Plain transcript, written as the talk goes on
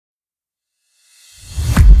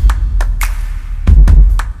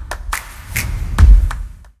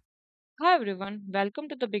everyone, welcome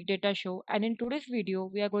to the Big Data Show. And in today's video,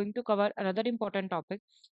 we are going to cover another important topic,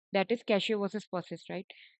 that is 𝐀𝐫𝐭𝐢𝐜 versus Persist, right?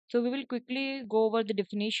 So we will quickly go over the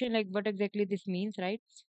definition, like what exactly this means, right?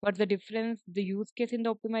 What's the difference, the use case in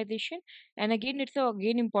the optimization, and again, it's a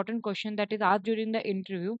again important question that is asked during the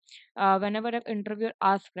interview. Whenever an interviewer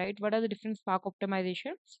asks, right, what are the different Spark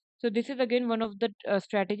optimization? So this is again one of the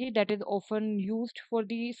strategy that is often used for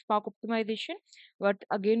the Spark optimization. But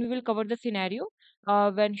again, we will cover the scenario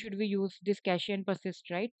when should we use this cache and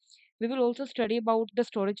persist, right? We will also study about the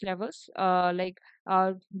storage levels,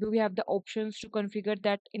 do we have the options to configure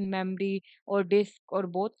that in memory or disk or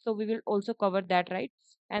both? So we will also cover that, right?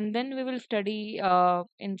 And then we will study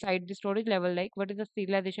inside the storage level, like what is the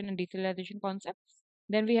serialization and deserialization concept.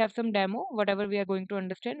 Then we have some demo, whatever we are going to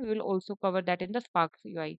understand, we will also cover that in the Spark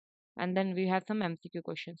UI. And then we have some MCQ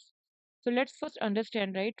questions. So let's first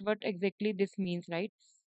understand, right, what exactly this means, right?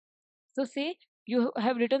 So say you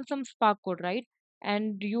have written some Spark code, right?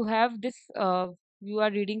 And you have this, you are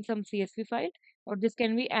reading some CSV file, or this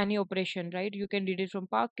can be any operation, right? You can read it from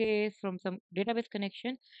Parquet, from some database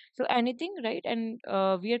connection. So anything, right? And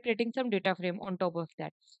we are creating some data frame on top of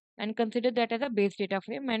that. And consider that as a base data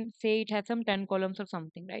frame and say it has some 10 columns or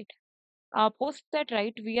something, right? Post that,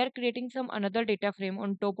 right, we are creating some another data frame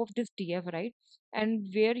on top of this df, right, and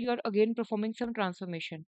where you are again performing some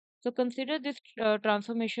transformation. So consider this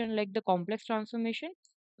transformation like the complex transformation.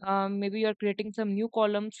 Maybe you are creating some new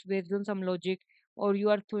columns based on some logic, or you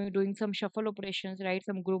are doing some shuffle operations, right,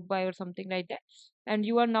 some group by or something like that, and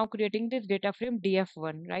you are now creating this data frame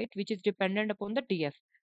df1, right, which is dependent upon the df.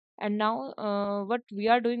 And now what we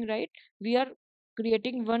are doing, right, we are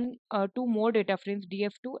creating two more data frames,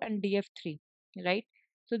 df2 and df3, right?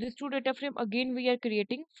 So these two data frame again we are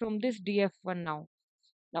creating from this df1. Now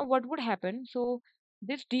what would happen? So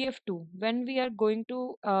this df2, when we are going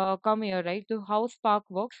to come here, right, so how Spark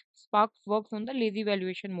works on the lazy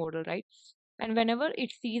evaluation model, right? And whenever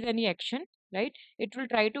it sees any action, right, it will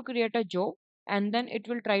try to create a job, and then it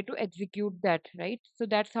will try to execute that, right? So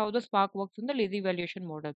that's how the Spark works in the lazy evaluation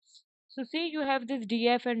model. So say you have this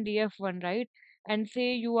df and df1, right? And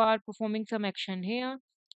say you are performing some action here,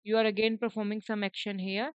 you are again performing some action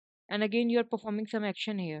here, and again you are performing some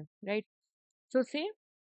action here, right? So say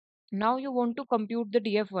now you want to compute the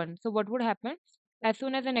df1. So what would happen? As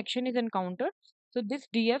soon as an action is encountered, so this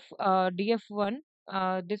df1,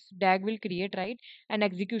 this DAG will create, right, and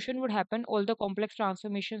execution would happen, all the complex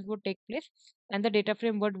transformations would take place, and the data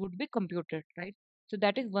frame would be computed, right? So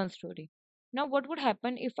that is one story. Now what would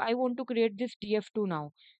happen if I want to create this df2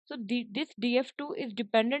 now? So this df2 is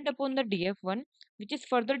dependent upon the df1, which is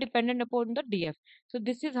further dependent upon the df. So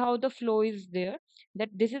this is how the flow is there, that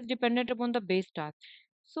this is dependent upon the base task.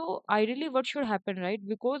 So ideally, what should happen, right?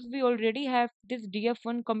 Because we already have this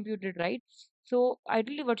df1 computed, right? So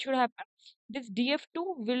ideally, what should happen? This df2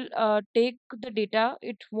 will take the data.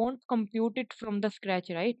 It won't compute it from the scratch,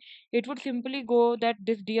 right? It would simply go that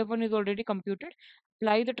this df1 is already computed,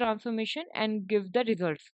 apply the transformation, and give the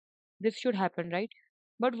results. This should happen, right?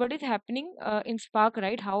 But what is happening in Spark,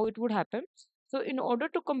 right? How it would happen? So in order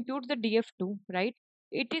to compute the df2, right?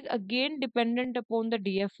 It is again dependent upon the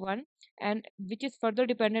df1, and which is further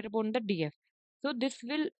dependent upon the df. So this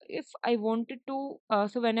will, if I wanted to,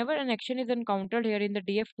 so whenever an action is encountered here in the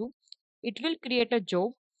df2, it will create a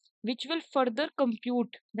job which will further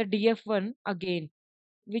compute the df1 again,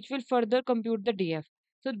 which will further compute the df.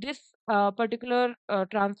 So this particular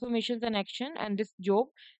transformations and action and this job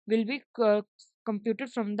will be computed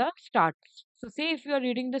from the start. So say if you are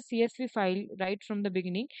reading the csv file right from the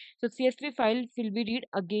beginning, so csv file will be read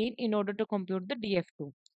again in order to compute the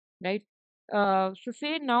df2, right? So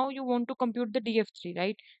say now you want to compute the df3,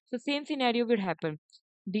 right? So same scenario will happen.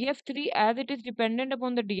 df3, as it is dependent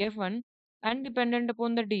upon the df1 and dependent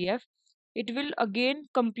upon the df, it will again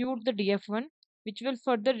compute the df1, which will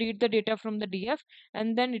further read the data from the df,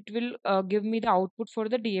 and then it will give me the output for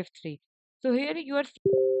the df3. So here you are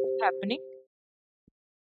seeing what's happening.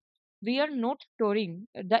 We are not storing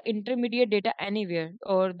the intermediate data anywhere,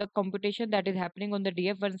 or the computation that is happening on the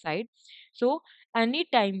df1 side. So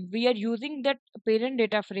anytime we are using that parent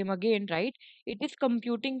data frame again, right, it is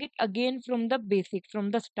computing it again from the basic, from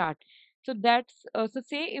the start. So that's so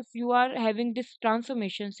say if you are having this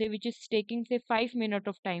transformation, say, which is taking say 5 minutes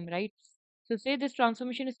of time, right? So say this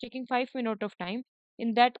transformation is taking 5 minutes of time.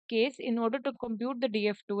 In that case, in order to compute the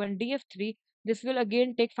df2 and df3, this will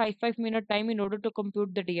again take 5 minute time in order to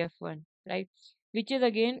compute the df1, right? Which is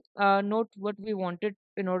again not what we wanted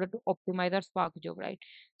in order to optimize our Spark job, right?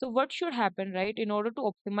 So what should happen, right, in order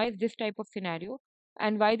to optimize this type of scenario?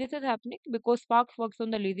 And why this is happening? Because Spark works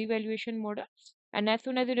on the lazy evaluation model, and as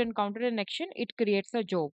soon as it encounters an action, it creates a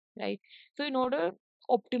job. right? So in order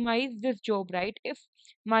optimize this job, right, if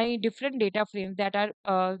my different data frames that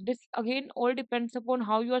are this again all depends upon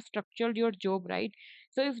how you are structured your job, right?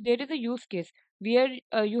 So if there is a use case where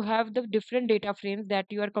you have the different data frames that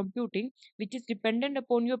you are computing, which is dependent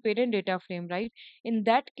upon your parent data frame, right? In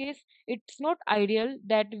that case, it's not ideal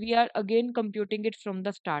that we are again computing it from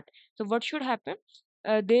the start. So what should happen?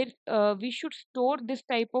 There we should store this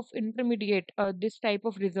type of intermediate this type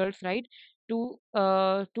of results, right, to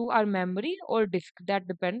our memory or disk. That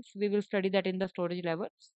depends, we will study that in the storage level.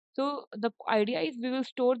 So the idea is we will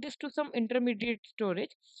store this to some intermediate storage,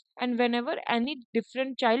 and whenever any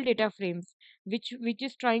different child data frames which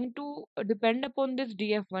is trying to depend upon this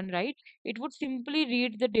df1, right, it would simply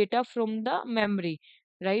read the data from the memory,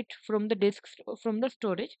 right, from the disk, from the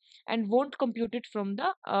storage, and won't compute it from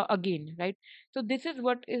the again, right? So this is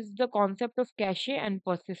what is the concept of cache and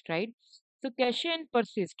persist, right? So cache and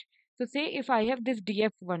persist. So say if I have this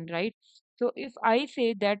df1, right? So if I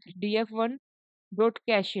say that df1 dot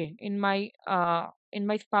cache in my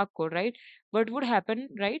Spark code, right? What would happen,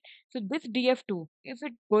 right? So this df2, if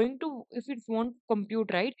it won't compute,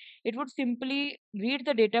 right, it would simply read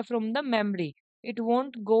the data from the memory. It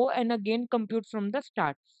won't go and again compute from the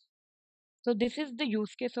start. So this is the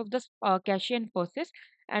use case of the cache and persist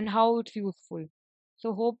and how it's useful.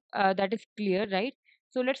 So hope that is clear, right?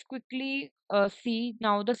 So let's quickly see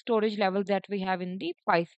now the storage levels that we have in the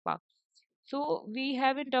PySpark. So we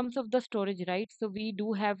have in terms of the storage, right? So we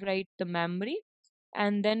do have, right, the memory,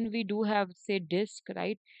 and then we do have, say, disk,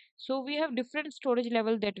 right? So we have different storage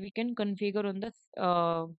level that we can configure on the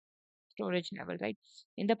storage level, right,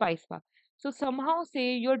 in the PySpark. So somehow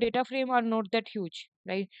say your data frame are not that huge,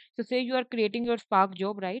 right? So say you are creating your Spark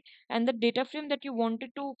job, right, and the data frame that you wanted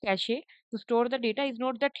to cache to store the data is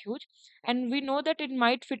not that huge, and we know that it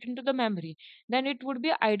might fit into the memory. Then it would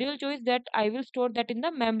be ideal choice that I will store that in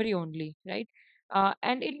the memory only, right?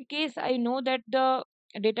 And in case I know that the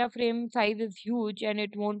data frame size is huge and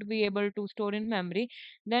it won't be able to store in memory,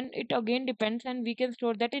 then it again depends and we can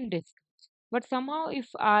store that in disk. But somehow, if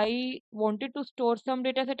I wanted to store some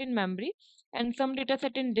data set in memory and some data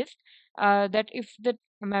set in disk, that if the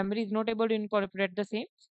memory is not able to incorporate the same,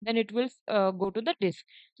 then it will go to the disk.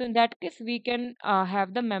 So in that case, we can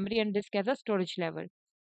have the memory and disk as a storage level.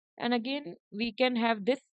 And again, we can have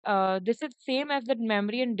this. This is same as the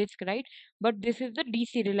memory and disk, right? But this is the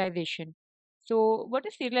deserialization. So what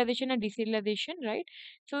is serialization and deserialization, right?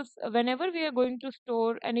 So whenever we are going to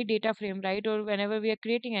store any data frame, right, or whenever we are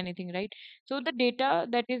creating anything, right, so the data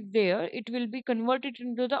that is there, it will be converted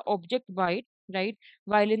into the object byte, right,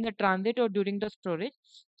 while in the transit or during the storage.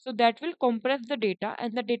 So that will compress the data,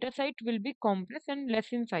 and the data site will be compressed and less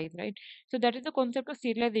in size, right? So that is the concept of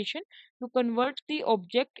serialization, to convert the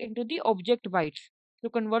object into the object bytes, to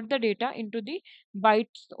convert the data into the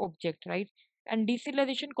bytes object, right? And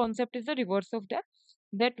deserialization concept is the reverse of that,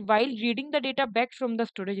 that while reading the data back from the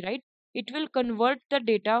storage, right, it will convert the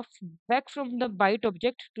data back from the byte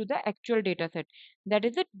object to the actual data set. That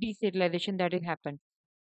is the deserialization that will happen.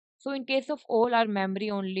 So in case of all our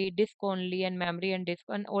memory only, disk only, and memory and disk,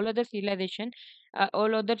 and all other serialization,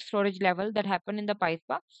 all other storage level that happen in the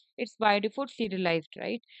PySpark, it's by default serialized,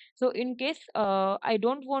 right? So in case I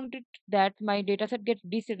don't want it that my dataset get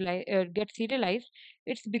serialized,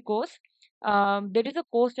 it's because there is a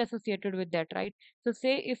cost associated with that, right? So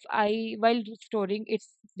say if I, while storing,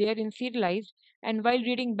 it's there in serialized, and while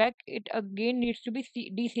reading back, it again needs to be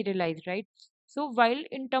deserialized, right? So while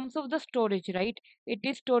in terms of the storage, right, it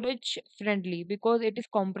is storage friendly because it is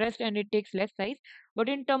compressed and it takes less size. But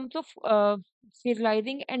in terms of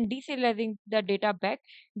serializing and deserializing the data back,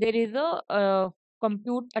 there is a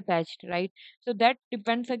compute attached, right? So that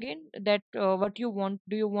depends again that what you want.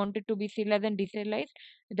 Do you want it to be serialized and deserialized?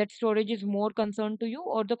 That storage is more concerned to you,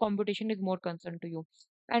 or the computation is more concerned to you?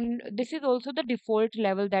 And this is also the default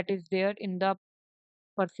level that is there in the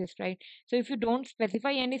Persist, right? So if you don't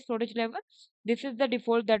specify any storage level, this is the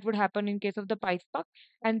default that would happen in case of the PySpark,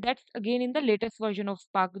 and that's again in the latest version of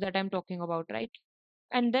Spark that I'm talking about, right?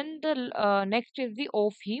 And then the next is the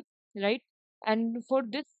off heap, right? And for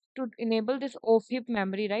this, to enable this off heap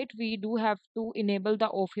memory, right, we do have to enable the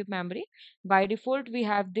off heap memory. By default, we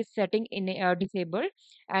have this setting in disabled,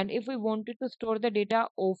 and if we wanted to store the data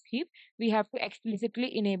off heap, we have to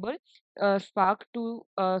explicitly enable Spark to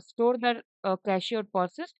store the cache or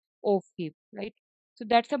persist off heap, right? So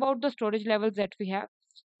that's about the storage levels that we have.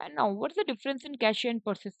 And now, what's the difference in cache and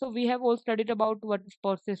persist? So we have all studied about what is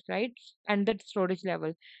persist, right? And the storage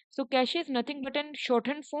level. So cache is nothing but an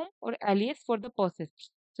shortened form or alias for the persist.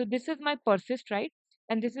 So this is my persist, right?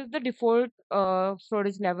 And this is the default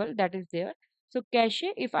storage level that is there. So cache,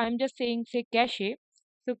 if I'm just saying say cache,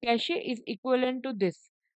 So cache is equivalent to this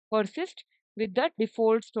persist with the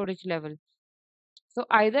default storage level. So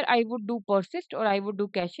either I would do persist or I would do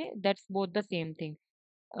cache. That's both the same thing.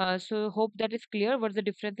 So hope that is clear. What's the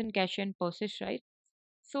difference in cache and persist, right?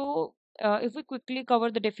 So, if we quickly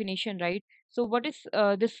cover the definition, right? So, what is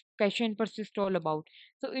this cache and persist all about?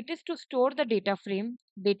 So, it is to store the data frame,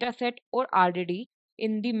 data set, or RDD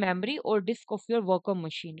in the memory or disk of your worker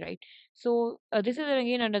machine, right? So, this is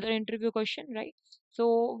again another interview question, right?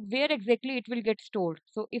 So, where exactly it will get stored?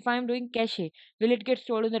 So, if I am doing cache, will it get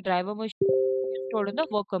stored in the driver machine? Get stored in the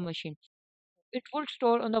worker machine? It would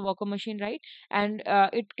store on the worker machine, right? And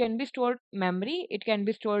it can be stored memory, it can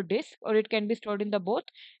be stored disk, or it can be stored in the both,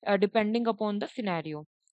 depending upon the scenario.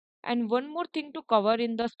 And one more thing to cover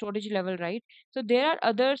in the storage level, right? So there are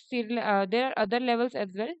other levels as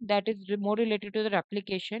well that is more related to the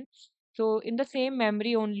replication. So in the same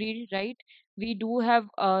memory only, right, we do have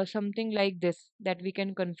something like this that we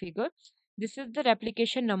can configure. This is the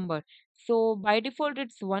replication number. So by default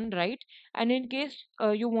it's one, right? And in case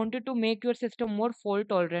you wanted to make your system more fault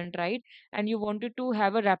tolerant, right, and you wanted to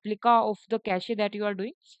have a replica of the cache that you are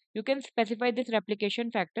doing, you can specify this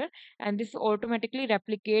replication factor, and this automatically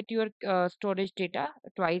replicate your storage data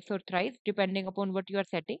twice or thrice depending upon what you are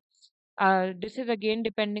setting. This is again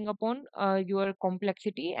depending upon your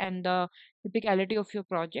complexity and the typicality of your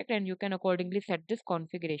project, and you can accordingly set this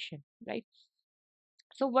configuration, right?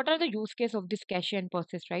 So what are the use case of this cache and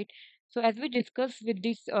persist, right? So as we discussed with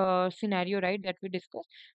this scenario, right, that we discussed,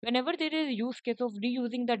 whenever there is use case of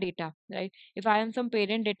reusing the data, right? If I am some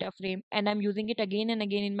parent data frame and I'm using it again and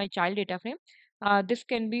again in my child data frame, this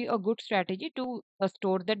can be a good strategy to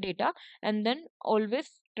store the data and then always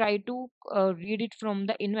try to read it from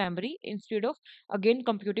the in memory instead of again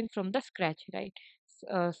computing from the scratch, right?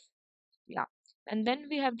 Yeah. And then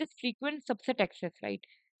we have this frequent subset access, right?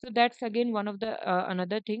 So that's again one of the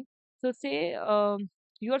another thing. So say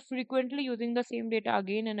you are frequently using the same data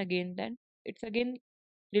again and again, then it's again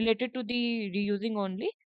related to the reusing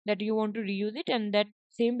only, that you want to reuse it, and that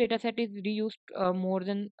same data set is reused more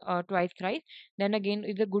than twice thrice, then again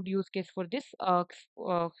is a good use case for this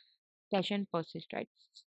cache and persist, right?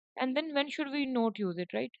 And then when should we not use it,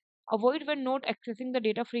 right? Avoid when not accessing the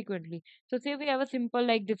data frequently. So say we have a simple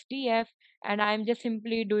like this df, and I'm just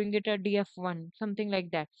simply doing it at df1, something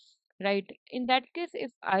like that, right? In that case,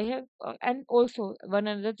 if I have and also one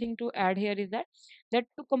another thing to add here is that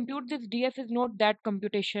to compute this df is not that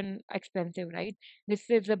computation expensive, right? This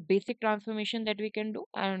is a basic transformation that we can do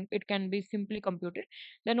and it can be simply computed.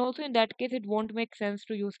 Then also in that case it won't make sense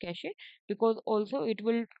to use cache, because also it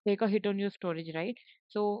will take a hit on your storage, right?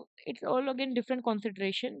 So it's all again different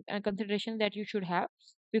considerations that you should have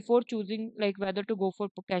before choosing like whether to go for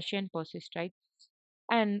cache and persist, right?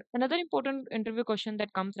 And another important interview question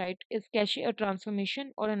that comes, right, is cache a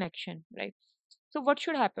transformation or an action, right? So what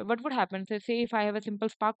should happen? What would happen? So say if I have a simple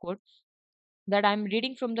Spark code that I'm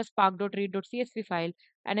reading from the spark.read.csv file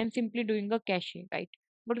and I'm simply doing a cache, right?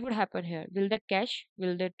 What would happen here? Will that cache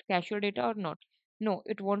your data or not? No,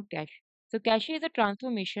 it won't cache. So cache is a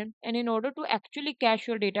transformation, and in order to actually cache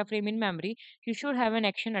your data frame in memory, you should have an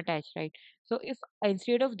action attached, right? So if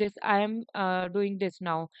instead of this, I am doing this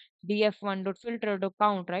now,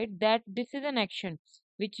 df1.filter.count, right? That this is an action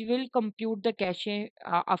which will compute the cache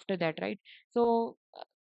after that, right? So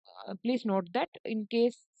please note that in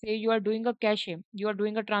case say you are doing a cache, you are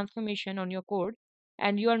doing a transformation on your code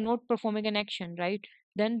and you are not performing an action, right?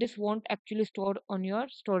 Then this won't actually store on your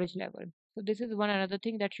storage level. So this is one another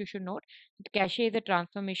thing that you should note, that cache is a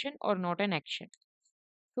transformation or not an action.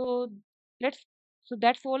 So let's so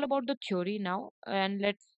that's all about the theory now, and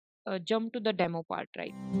let's jump to the demo part,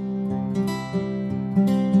 right?